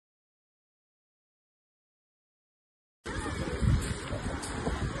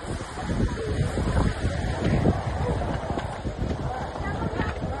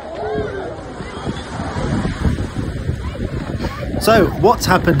So what's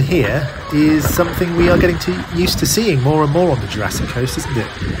happened here is something we are getting used to seeing more and more on the Jurassic Coast, isn't it?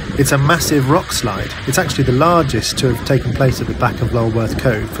 It's a massive rock slide. It's actually the largest to have taken place at the back of Lulworth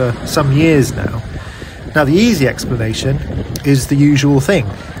Cove for some years now. Now the easy explanation is the usual thing.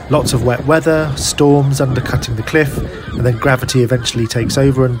 Lots of wet weather, storms undercutting the cliff, and then gravity eventually takes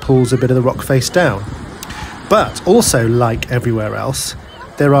over and pulls a bit of the rock face down. But also, like everywhere else,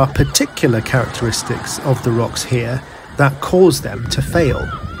 there are particular characteristics of the rocks here that cause them to fail.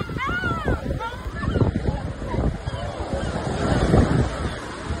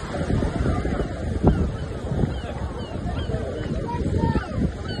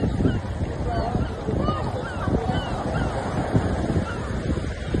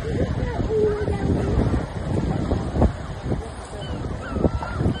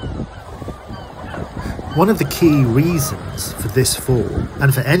 One of the key reasons for this fall,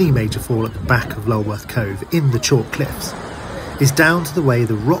 and for any major fall at the back of Lulworth Cove in the chalk cliffs, is down to the way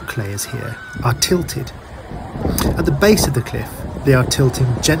the rock layers here are tilted. At the base of the cliff, they are tilting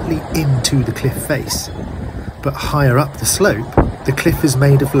gently into the cliff face, but higher up the slope, the cliff is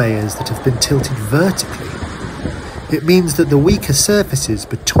made of layers that have been tilted vertically. It means that the weaker surfaces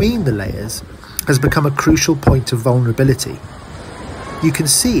between the layers has become a crucial point of vulnerability. You can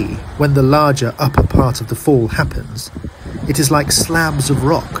see when the larger upper part of the fall happens, it is like slabs of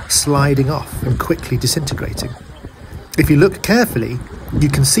rock sliding off and quickly disintegrating. If you look carefully, you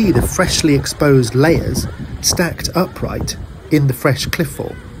can see the freshly exposed layers stacked upright in the fresh cliff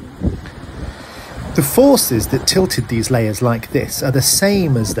fall. The forces that tilted these layers like this are the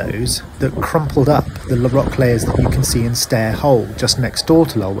same as those that crumpled up the rock layers that you can see in Stair Hole just next door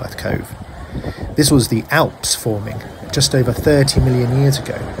to Lulworth Cove. This was the Alps forming just over 30 million years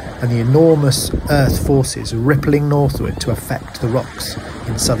ago, and the enormous earth forces rippling northward to affect the rocks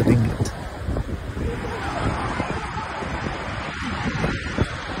in southern England.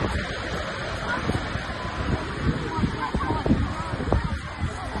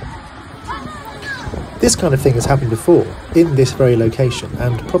 This kind of thing has happened before, in this very location,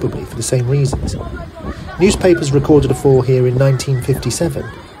 and probably for the same reasons. Newspapers recorded a fall here in 1957,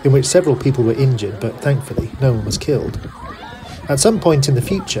 in which several people were injured, but thankfully no one was killed. At some point in the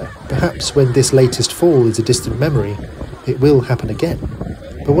future, perhaps when this latest fall is a distant memory, it will happen again.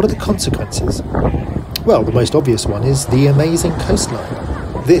 But what are the consequences? Well, the most obvious one is the amazing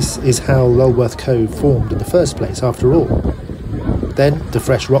coastline. This is how Lulworth Cove formed in the first place, after all. Then the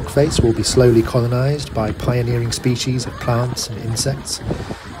fresh rock face will be slowly colonised by pioneering species of plants and insects,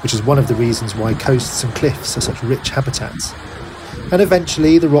 which is one of the reasons why coasts and cliffs are such rich habitats. And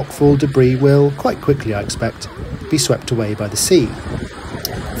eventually the rockfall debris will, quite quickly I expect, be swept away by the sea.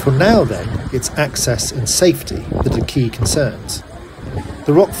 For now then, it's access and safety that are key concerns.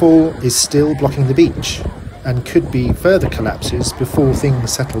 The rockfall is still blocking the beach, and could be further collapses before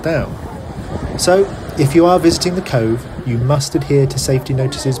things settle down. So, if you are visiting the cove, you must adhere to safety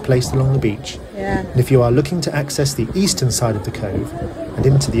notices placed along the beach. And if you are looking to access the eastern side of the cove, and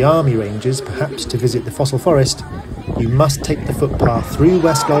into the army ranges, perhaps to visit the fossil forest, you must take the footpath through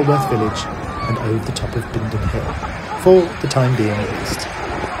West Lulworth village and over the top of Bindon Hill, for the time being at least.